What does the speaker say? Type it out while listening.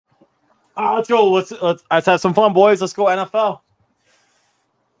Let's go. Let's have some fun, boys. Let's go NFL.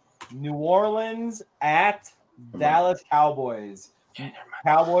 New Orleans at Dallas Cowboys.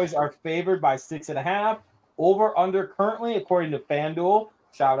 Cowboys are favored by 6.5. Over under currently, according to FanDuel,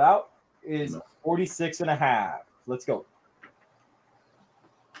 shout out, is 46.5. Let's go.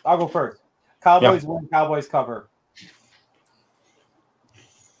 I'll go first. Cowboys win. Cowboys cover.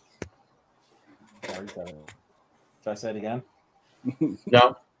 Sorry, should I say it again?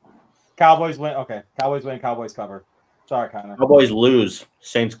 No. Cowboys win. Okay. Cowboys win. Cowboys cover. Sorry, Connor. Cowboys lose.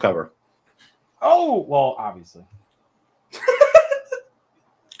 Saints cover. Oh, well, obviously.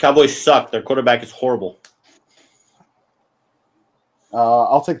 Cowboys suck. Their quarterback is horrible.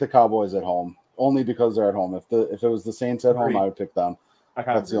 I'll take the Cowboys at home, only because they're at home. If it was the Saints at home, I would pick them.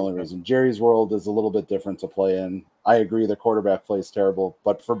 That's the only reason. Jerry's world is a little bit different to play in. I agree the quarterback play is terrible,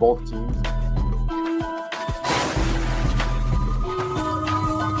 but for both teams.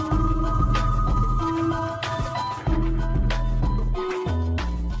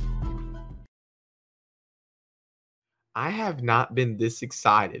 I have not been this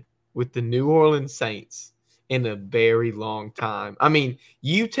excited with the New Orleans Saints in a very long time. I mean,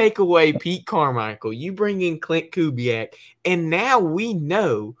 you take away Pete Carmichael, you bring in Klint Kubiak, and now we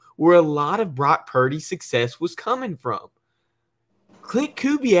know where a lot of Brock Purdy's success was coming from. Klint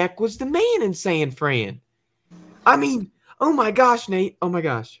Kubiak was the man in San Fran. I mean, oh my gosh, Nate. Oh my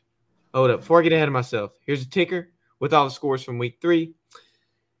gosh. Hold up. Before I get ahead of myself, here's a ticker with all the scores from week 3.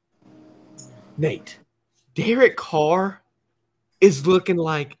 Nate, Derek Carr is looking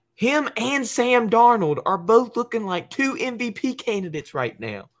like him and Sam Darnold are both looking like 2 MVP candidates right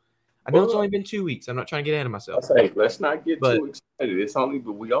now. I know it's only been 2 weeks. I'm not trying to get ahead of myself. Hey, let's not get too excited.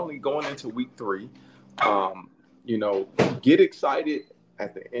 We only going into week 3. Get excited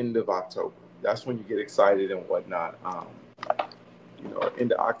at the end of October. That's when you get excited and whatnot.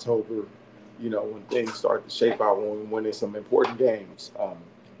 Into October, when things start to shape out, when there's some important games,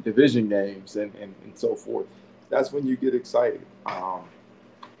 division games, and so forth. That's when you get excited.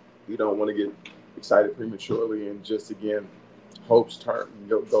 You don't want to get excited prematurely and just, again, hopes turn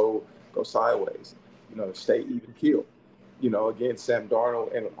go sideways. Stay even keel. Again, Sam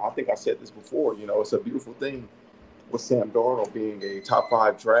Darnold, and I think I said this before, it's a beautiful thing with Sam Darnold being a top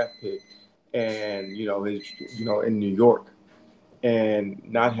 5 draft pick and, in New York and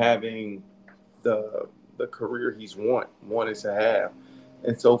not having the career he's wanted to have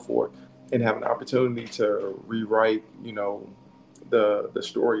and so forth, and have an opportunity to rewrite, the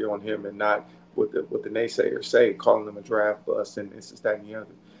story on him and not what the naysayers say, calling him a draft bust and this, that, and the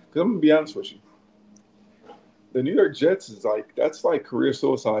other. Because I'm going to be honest with you. The New York Jets is that's like career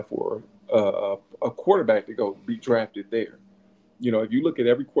suicide for a quarterback to go be drafted there. If you look at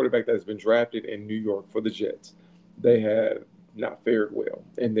every quarterback that's been drafted in New York for the Jets, they have not fared well,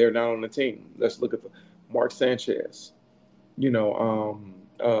 and they're not on the team. Let's look at Mark Sanchez, Sam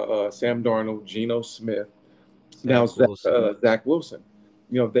Darnold, Geno Smith, Zach Wilson.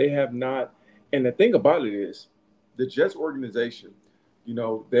 They have not. And the thing about it is, the Jets organization,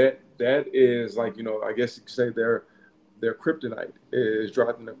 that is I guess you could say their kryptonite is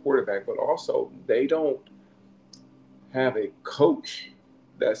drafting the quarterback, but also they don't have a coach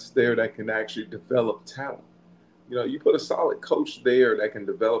that's there that can actually develop talent. You put a solid coach there that can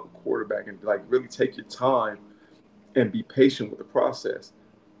develop a quarterback and really take your time and be patient with the process.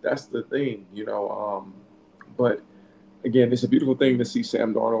 That's the thing, But again, it's a beautiful thing to see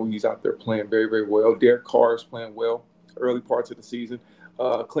Sam Darnold. He's out there playing very, very well. Derek Carr is playing well early parts of the season.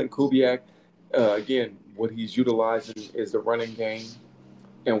 Klint Kubiak, again, what he's utilizing is the running game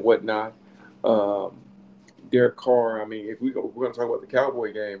and whatnot. Derek Carr, I mean, if we're going to talk about the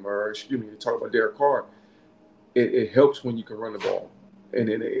Cowboy game, talk about Derek Carr, it helps when you can run the ball. And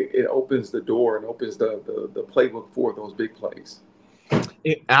then it opens the door and opens the playbook for those big plays.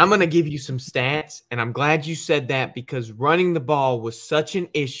 I'm going to give you some stats, and I'm glad you said that because running the ball was such an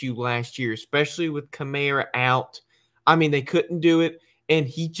issue last year, especially with Kamara out. I mean, they couldn't do it, and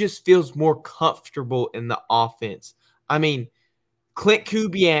he just feels more comfortable in the offense. I mean, Klint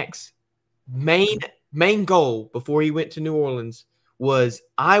Kubiak's main goal before he went to New Orleans was,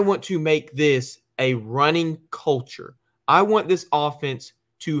 I want to make this a running culture. I want this offense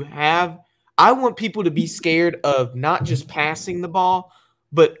to have – I want people to be scared of not just passing the ball,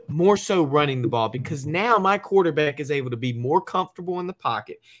 but more so running the ball, because now my quarterback is able to be more comfortable in the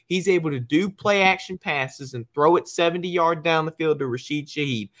pocket. He's able to do play-action passes and throw it 70 yards down the field to Rashid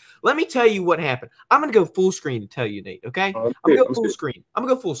Shaheed. Let me tell you what happened. I'm going to go full screen to tell you, Nate, okay? I'm going to go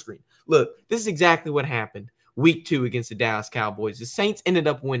full screen. Look, this is exactly what happened week 2 against the Dallas Cowboys. The Saints ended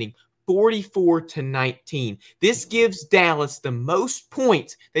up winning 44-19. This gives Dallas the most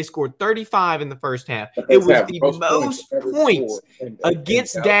points. They scored 35 in the first half. It was the most points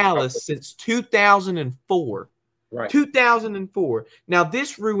against Dallas since 2004. Right. 2004. Now,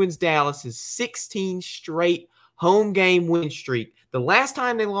 this ruins Dallas's 16 straight home game win streak. The last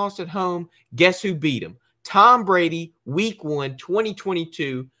time they lost at home, guess who beat them? Tom Brady, week 1,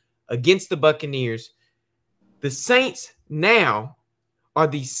 2022, against the Buccaneers. The Saints now are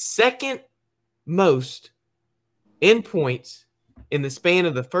the second most in points in the span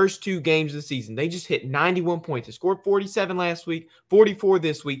of the first 2 games of the season. They just hit 91 points. They scored 47 last week, 44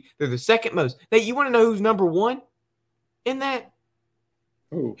 this week. They're the second most. Now, you want to know who's number 1 in that?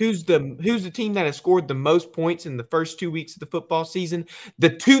 Ooh. Who's the team that has scored the most points in the first 2 weeks of the football season? The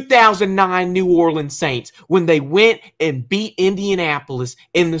 2009 New Orleans Saints, when they went and beat Indianapolis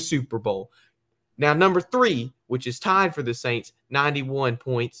in the Super Bowl. Now, number 3, which is tied for the Saints, 91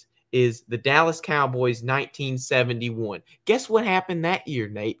 points, is the Dallas Cowboys, 1971. Guess what happened that year,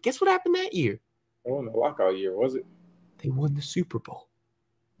 Nate? Guess what happened that year? It wasn't a lockout year, was it? They won the Super Bowl.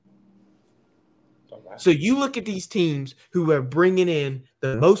 So you look at these teams who are bringing in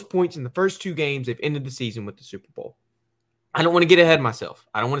the most points in the first 2 games. They've ended the season with the Super Bowl. I don't want to get ahead of myself.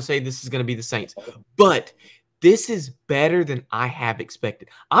 I don't want to say this is going to be the Saints. But this is better than I have expected.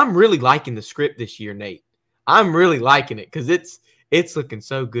 I'm really liking the script this year, Nate. I'm really liking it because it's looking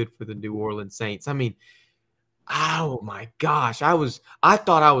so good for the New Orleans Saints. I mean, oh my gosh. I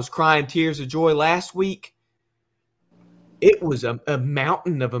thought I was crying tears of joy last week. It was a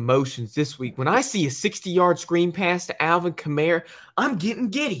mountain of emotions this week. When I see a 60-yard screen pass to Alvin Kamara, I'm getting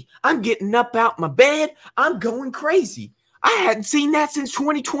giddy. I'm getting up out my bed. I'm going crazy. I hadn't seen that since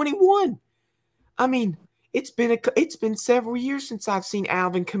 2021. I mean, it's been several years since I've seen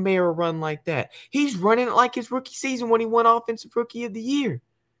Alvin Kamara run like that. He's running it like his rookie season when he won Offensive Rookie of the Year.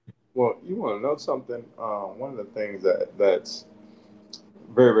 Well, you want to know something? One of the things that's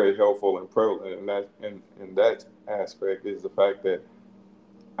very, very helpful and prevalent in that aspect is the fact that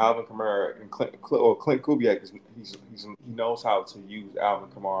Alvin Kamara and Klint Kubiak he knows how to use Alvin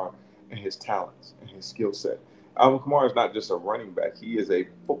Kamara and his talents and his skill set. Alvin Kamara is not just a running back; he is a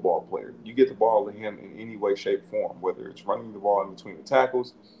football player. You get the ball to him in any way, shape, form, whether it's running the ball in between the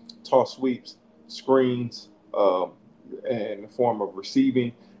tackles, toss sweeps, screens, in the form of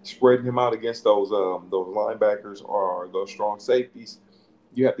receiving, spreading him out against those linebackers or those strong safeties.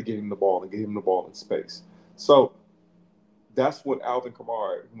 You have to get him the ball and get him the ball in space. So that's what Alvin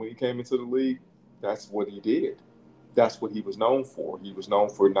Kamara, when he came into the league, that's what he did. That's what he was known for. He was known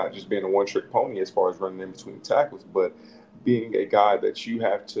for not just being a one-trick pony as far as running in between tackles, but being a guy that you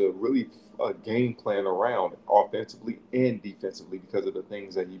have to really game plan around offensively and defensively because of the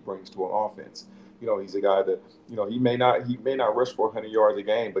things that he brings to an offense. You know, he's a guy that, you know, he may not rush for 100 yards a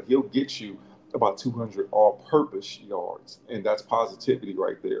game, but he'll get you about 200 all-purpose yards, and that's positivity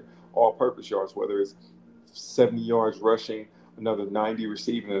right there. All-purpose yards, whether it's 70 yards rushing, another 90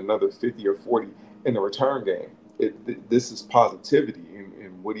 receiving, and another 50 or 40 in the return game. This is positivity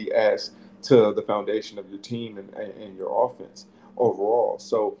in what he adds to the foundation of your team and your offense overall.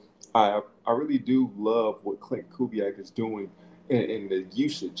 So I really do love what Klint Kubiak is doing in the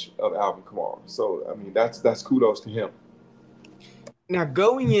usage of Alvin Kamara. So, I mean, that's kudos to him. Now,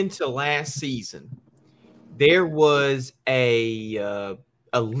 going into last season, there was a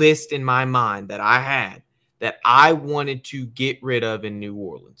list in my mind that I had that I wanted to get rid of in New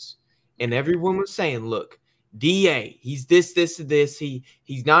Orleans. And everyone was saying, look, DA, he's this.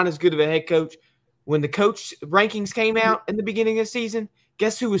 He's not as good of a head coach. When the coach rankings came out in the beginning of the season,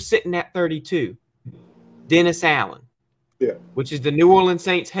 guess who was sitting at 32? Dennis Allen. Yeah. Which is the New Orleans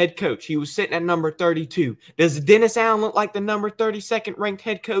Saints head coach. He was sitting at number 32. Does Dennis Allen look like the number 32nd ranked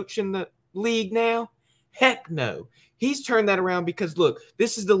head coach in the league now? Heck no. He's turned that around because, look,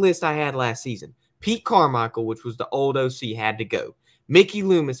 this is the list I had last season. Pete Carmichael, which was the old OC, had to go. Mickey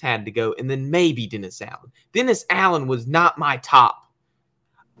Loomis had to go, and then maybe Dennis Allen. Dennis Allen was not my top.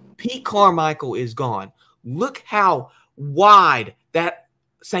 Pete Carmichael is gone. Look how wide that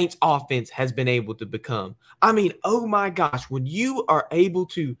Saints offense has been able to become. I mean, oh my gosh, when you are able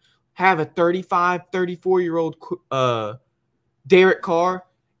to have a 35, 34-year-old Derek Carr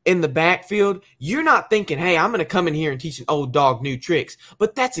in the backfield, you're not thinking, hey, I'm going to come in here and teach an old dog new tricks.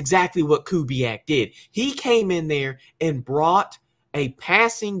 But that's exactly what Kubiak did. He came in there and brought a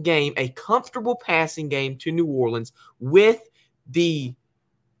passing game, a comfortable passing game to New Orleans with the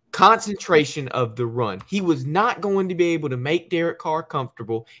concentration of the run. He was not going to be able to make Derek Carr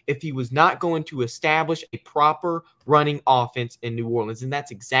comfortable if he was not going to establish a proper running offense in New Orleans. And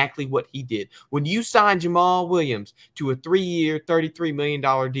that's exactly what he did. When you signed Jamal Williams to a 3-year, $33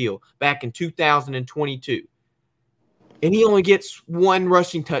 million deal back in 2022, and he only gets one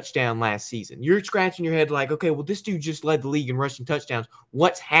rushing touchdown last season, you're scratching your head like, okay, well, this dude just led the league in rushing touchdowns.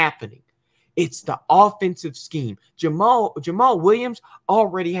 What's happening? It's the offensive scheme. Jamal Williams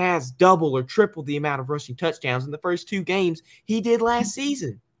already has double or triple the amount of rushing touchdowns in the first 2 games he did last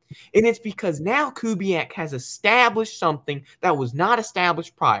season. And it's because now Kubiak has established something that was not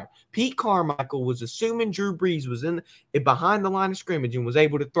established prior. Pete Carmichael was assuming Drew Brees was behind the line of scrimmage and was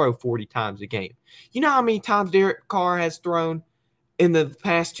able to throw 40 times a game. You know how many times Derek Carr has thrown in the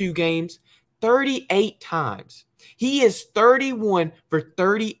past 2 games? 38 times. He is 31 for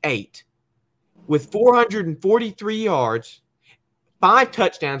 38. With 443 yards, 5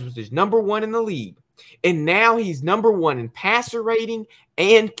 touchdowns, which is number 1 in the league. And now he's number 1 in passer rating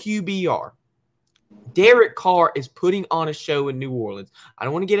and QBR. Derek Carr is putting on a show in New Orleans. I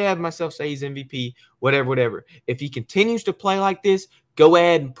don't want to get ahead of myself, say he's MVP, whatever. If he continues to play like this, go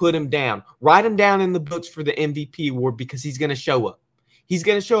ahead and put him down. Write him down in the books for the MVP award because he's going to show up. He's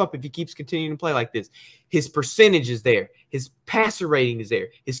going to show up if he keeps continuing to play like this. His percentage is there. His passer rating is there.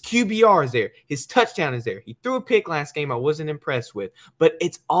 His QBR is there. His touchdown is there. He threw a pick last game I wasn't impressed with. But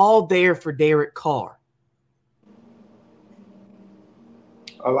it's all there for Derek Carr.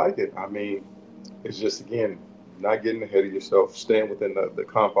 I like it. I mean, it's just, again, not getting ahead of yourself, staying within the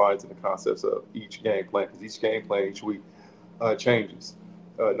confines and the concepts of each game plan, because each game plan each week changes.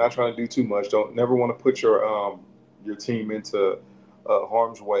 Not trying to do too much. Never want to put your team into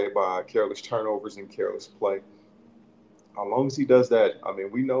harm's way by careless turnovers and careless play. As long as he does that, I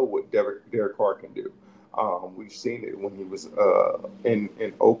mean, we know what Derek Carr can do. We've seen it when he was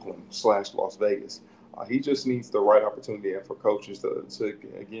in Oakland / Las Vegas. He just needs the right opportunity and for coaches to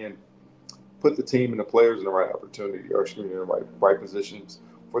again, put the team and the players in the right opportunity, or in the right positions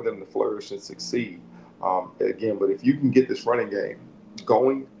for them to flourish and succeed. Again, but if you can get this running game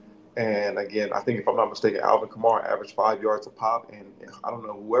going, and again, I think if I'm not mistaken, Alvin Kamara averaged 5 yards a pop, and I don't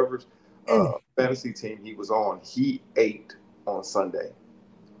know whoever's fantasy team he was on, he ate on Sunday,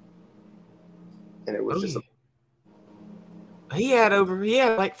 and it was he had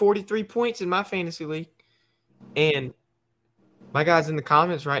like 43 points in my fantasy league, and my guy's in the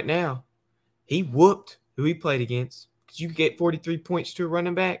comments right now. He whooped who he played against, because you get 43 points to a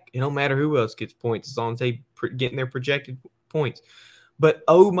running back. It don't matter who else gets points as long as they getting their projected points. But,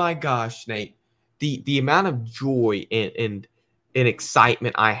 oh, my gosh, Nate, the amount of joy and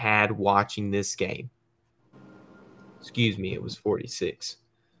excitement I had watching this game. Excuse me, it was 46.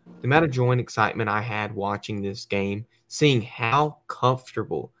 The amount of joy and excitement I had watching this game, seeing how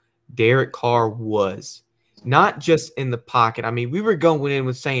comfortable Derek Carr was, not just in the pocket. I mean, we were going in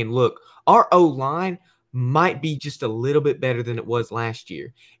with saying, look, our O-line might be just a little bit better than it was last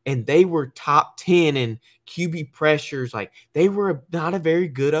year. And they were top 10 in QB pressures. Like, they were not a very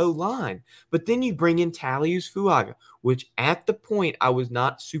good O-line. But then you bring in Talius Fuaga, which at the point I was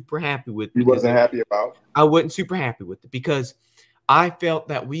not super happy with. You wasn't happy about? I wasn't super happy with it because I felt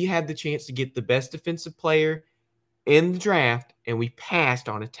that we had the chance to get the best defensive player in the draft, and we passed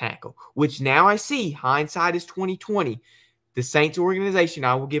on a tackle, which now I see, hindsight is 2020. The Saints organization,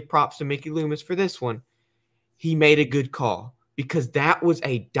 I will give props to Mickey Loomis for this one. He made a good call because that was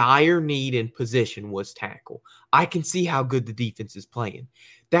a dire need in position, was tackle. I can see how good the defense is playing.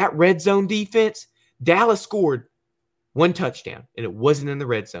 That red zone defense, Dallas scored 1 touchdown, and it wasn't in the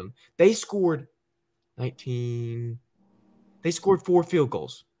red zone. They scored 19. They scored 4 field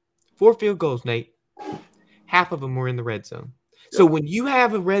goals. 4 field goals, Nate. Half of them were in the red zone. So when you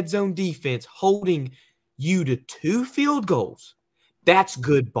have a red zone defense holding you to 2 field goals, that's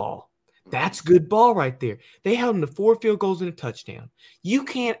good ball. That's good ball right there. They held them to 4 field goals and a touchdown. You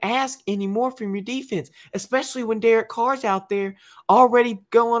can't ask any more from your defense, especially when Derek Carr's out there already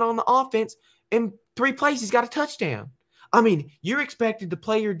going on the offense. In 3 plays, he's got a touchdown. I mean, you're expected to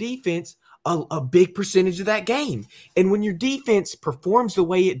play your defense a big percentage of that game. And when your defense performs the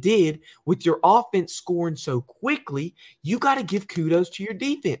way it did with your offense scoring so quickly, you got to give kudos to your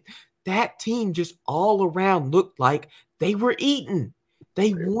defense. That team just all around looked like they were eating.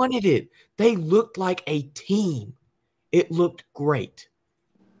 They wanted it. They looked like a team. It looked great.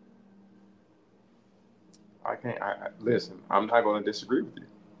 Listen, I'm not going to disagree with you.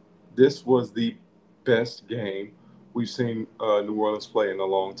 This was the best game we've seen New Orleans play in a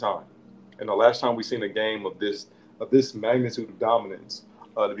long time. And the last time we've seen a game of this magnitude of dominance,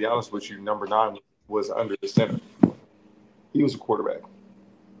 to be honest with you, number 9 was under the center. He was a quarterback.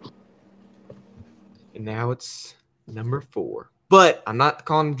 And now it's number 4. But I'm not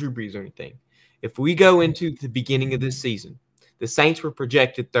calling him Drew Brees or anything. If we go into the beginning of this season, the Saints were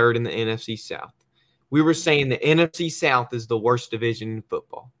projected 3rd in the NFC South. We were saying the NFC South is the worst division in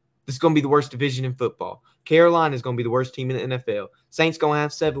football. This is going to be the worst division in football. Carolina is going to be the worst team in the NFL. Saints going to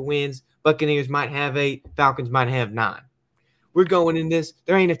have 7 wins. Buccaneers might have 8. Falcons might have 9. We're going in this.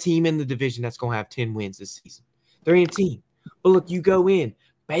 There ain't a team in the division that's going to have 10 wins this season. There ain't a team. But look, you go in.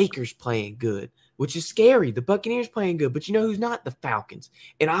 Baker's playing good, which is scary. The Buccaneers playing good, but you know who's not? The Falcons.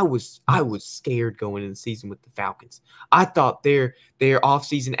 And I was scared going into the season with the Falcons. I thought their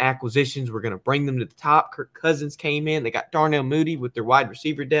offseason acquisitions were going to bring them to the top. Kirk Cousins came in. They got Darnell Mooney with their wide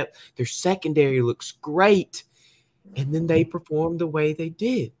receiver depth. Their secondary looks great. And then they performed the way they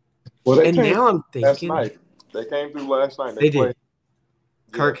did. Well, and now I'm thinking last night. They came through last night. They did.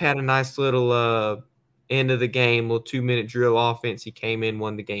 Kirk had a nice little end of the game, little 2-minute drill offense. He came in,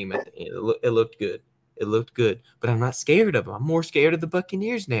 won the game at the end. It looked good. It looked good. But I'm not scared of them. I'm more scared of the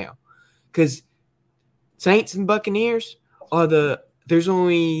Buccaneers now. Because Saints and Buccaneers there's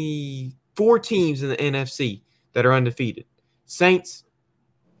only 4 teams in the NFC that are undefeated. Saints,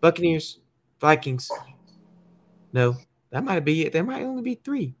 Buccaneers, Vikings. No, that might be it. There might only be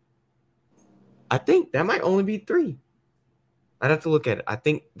 3. I think that might only be 3. I'd have to look at it. I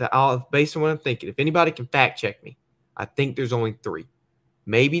think that based on what I'm thinking, if anybody can fact check me, I think there's only 3.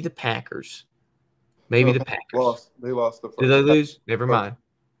 Maybe the Packers. They lost the first. Did they lose? Never mind.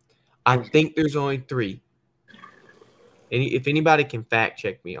 I think there's only 3. If anybody can fact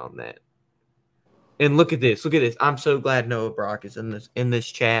check me on that. And look at this. Look at this. I'm so glad Noah Brock is in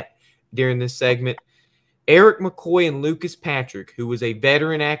this chat during this segment. Eric McCoy and Lucas Patrick, who was a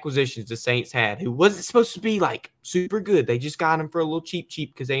veteran acquisitions the Saints had, who wasn't supposed to be like super good. They just got him for a little cheap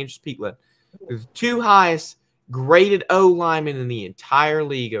because Andrews Peak left. They're the 2 highest graded O linemen in the entire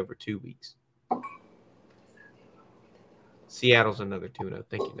league over 2 weeks. Seattle's another 2-0.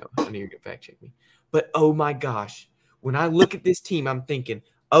 Thank you, Noah. I knew you were going to fact check me. But, oh, my gosh. When I look at this team, I'm thinking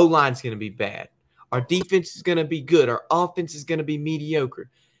O-line's going to be bad. Our defense is going to be good. Our offense is going to be mediocre.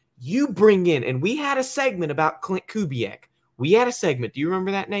 You bring in, and we had a segment about Klint Kubiak. We had a segment. Do you remember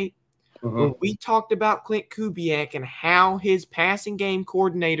that, Nate? Mm-hmm. When we talked about Klint Kubiak and how his passing game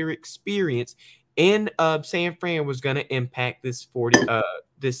coordinator experience in San Fran was going to impact this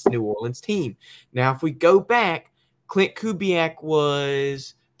New Orleans team. Now, if we go back, Klint Kubiak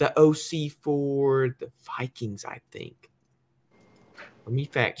was the OC for the Vikings, I think. Let me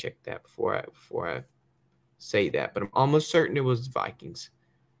fact check that before I say that, but I'm almost certain it was the Vikings.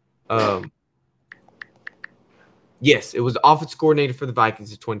 Yes, it was the offensive coordinator for the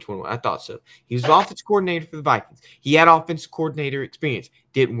Vikings in 2021. I thought so. He was the offensive coordinator for the Vikings. He had offensive coordinator experience.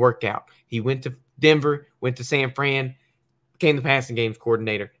 Didn't work out. He went to Denver, went to San Fran, became the passing games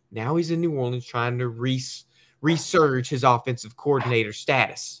coordinator. Now he's in New Orleans trying to resurge his offensive coordinator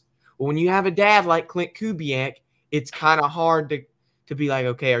status. Well, when you have a dad like Klint Kubiak, it's kind of hard to be like,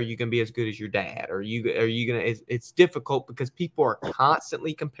 okay, are you going to be as good as your dad? Are you going to – it's difficult because people are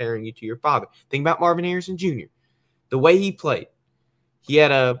constantly comparing you to your father. Think about Marvin Harrison Jr. The way he played. He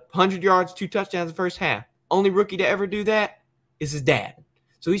had 100 yards, 2 touchdowns in the first half. Only rookie to ever do that is his dad.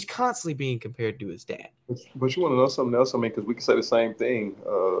 So he's constantly being compared to his dad. But you want to know something else? I mean, because we can say the same thing,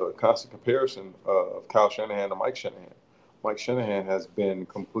 constant comparison of Kyle Shanahan to Mike Shanahan. Mike Shanahan has been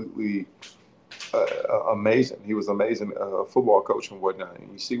completely amazing. He was amazing football coach and whatnot.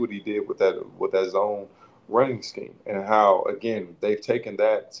 And you see what he did with that zone running scheme and how, again, they've taken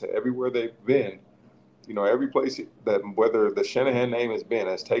that to everywhere they've been. You know, every place that whether the Shanahan name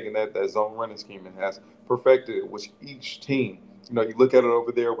has taken that zone running scheme and has perfected it, which each team, you know, you look at it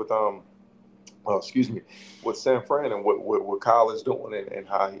over there with with San Fran and what Kyle is doing and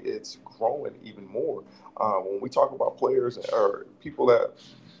how it's growing even more. When we talk about players or people that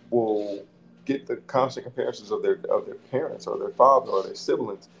will get the constant comparisons of their parents or their father or their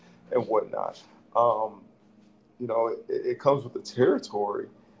siblings and whatnot, you know, it comes with the territory.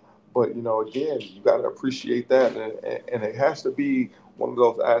 But, you know, again, you got to appreciate that. And it has to be one of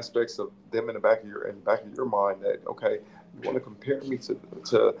those aspects of them in the back of your mind that, okay, you want to compare me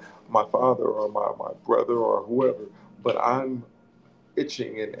to my father or my brother or whoever, but I'm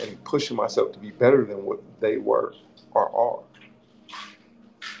itching and pushing myself to be better than what they were or are.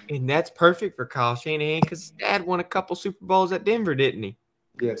 And that's perfect for Kyle Shanahan because his dad won a couple Super Bowls at Denver, didn't he?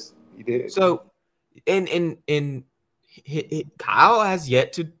 Yes, he did. So, and Kyle has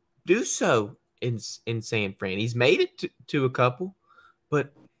yet to do so in San Fran. He's made it to a couple,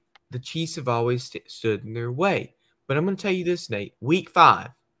 but the Chiefs have always stood in their way. But I'm going to tell you this, Nate. Week 5,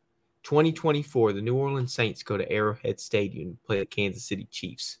 2024, the New Orleans Saints go to Arrowhead Stadium and play the Kansas City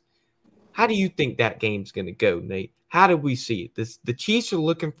Chiefs. How do you think that game's going to go, Nate? How do we see it? The Chiefs are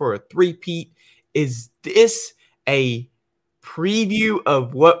looking for a three-peat. Is this a preview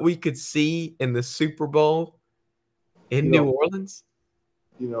of what we could see in the Super Bowl in New Orleans?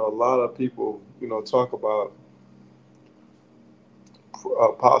 A lot of people, talk about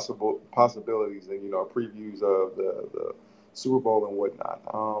possibilities and previews of the Super Bowl and whatnot.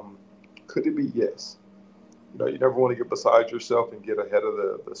 Could it be? Yes. You never want to get beside yourself and get ahead of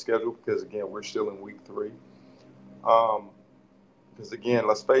the schedule because again we're still in week 3. Because again,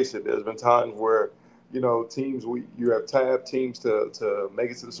 let's face it, there's been times where teams you have tabbed teams to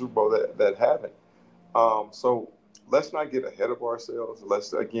make it to the Super Bowl that haven't. So let's not get ahead of ourselves.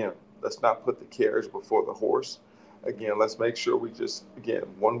 Let's not put the carriage before the horse. Again, let's make sure we just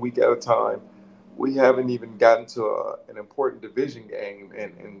 1 week at a time. We haven't even gotten to an important division game,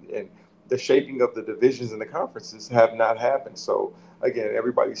 and the shaping of the divisions and the conferences have not happened. So again,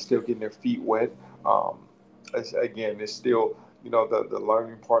 everybody's still getting their feet wet. It's still the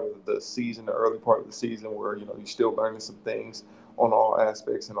learning part of the season, the early part of the season, where you're still learning some things on all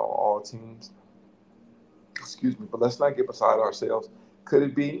aspects and on all teams. Excuse me, but let's not get beside ourselves. Could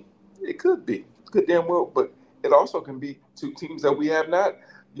it be? It could be. Could damn well, but it also can be two teams that we have not,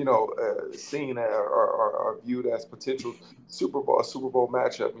 seen or viewed as potential Super Bowl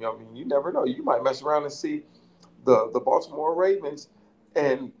matchup. You never know. You might mess around and see the Baltimore Ravens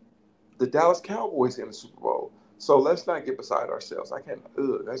and the Dallas Cowboys in the Super Bowl. So let's not get beside ourselves. I cannot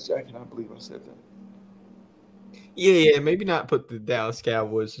believe I said that. Yeah, maybe not put the Dallas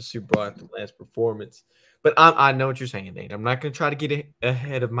Cowboys to Super Bowl after the last performance. But I know what you're saying, Nate. I'm not going to try to get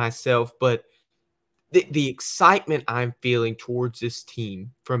ahead of myself, but the excitement I'm feeling towards this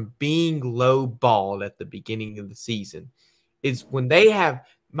team from being low balled at the beginning of the season is when they have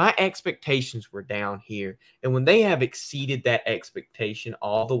my expectations were down here. And when they have exceeded that expectation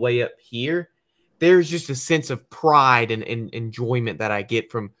all the way up here, there's just a sense of pride and enjoyment that I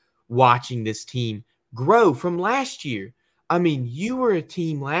get from watching this team grow from last year. I mean, you were a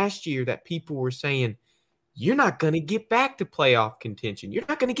team last year that people were saying, you're not going to get back to playoff contention. You're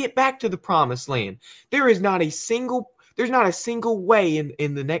not going to get back to the promised land. There's not a single way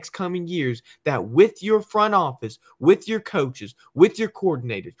in the next coming years that with your front office, with your coaches, with your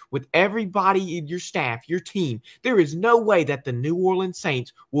coordinators, with everybody in your staff, your team, there is no way that the New Orleans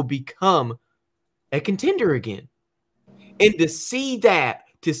Saints will become a contender again. And to see that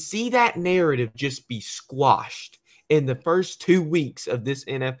narrative just be squashed in the first 2 weeks of this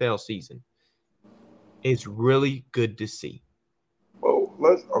NFL season is really good to see. Well,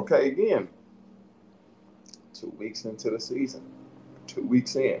 again. 2 weeks into the season. 2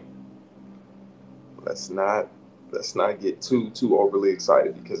 weeks in. Let's not get too overly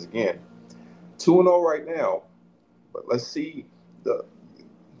excited because again, 2-0 right now. But let's see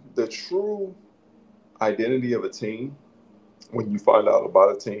the true identity of a team when you find out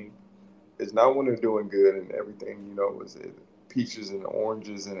about a team is not when they're doing good and everything, is it peaches and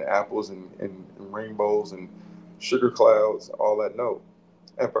oranges and apples and rainbows and sugar clouds, all that. No.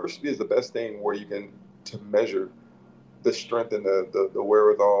 Adversity is the best thing where you can to measure the strength and the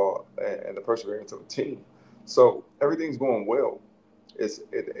wherewithal and the perseverance of a team. So everything's going well.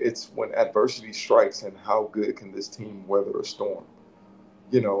 It's when adversity strikes and how good can this team weather a storm.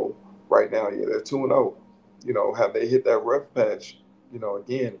 Right now, they're 2-0. Have they hit that rough patch?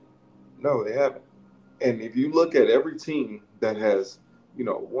 Again, no, they haven't. And if you look at every team that has,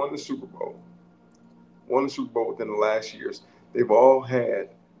 won the Super Bowl within the last years, they've all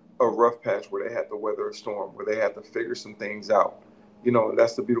had a rough patch where they had to weather a storm, where they had to figure some things out. And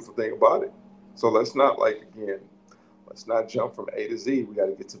that's the beautiful thing about it. So let's not jump from A to Z. We got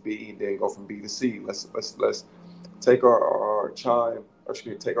to get to B and then go from B to C. Let's take our time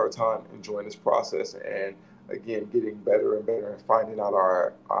enjoying this process and again getting better and better and finding out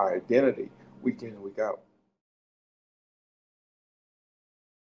our identity week in and week out.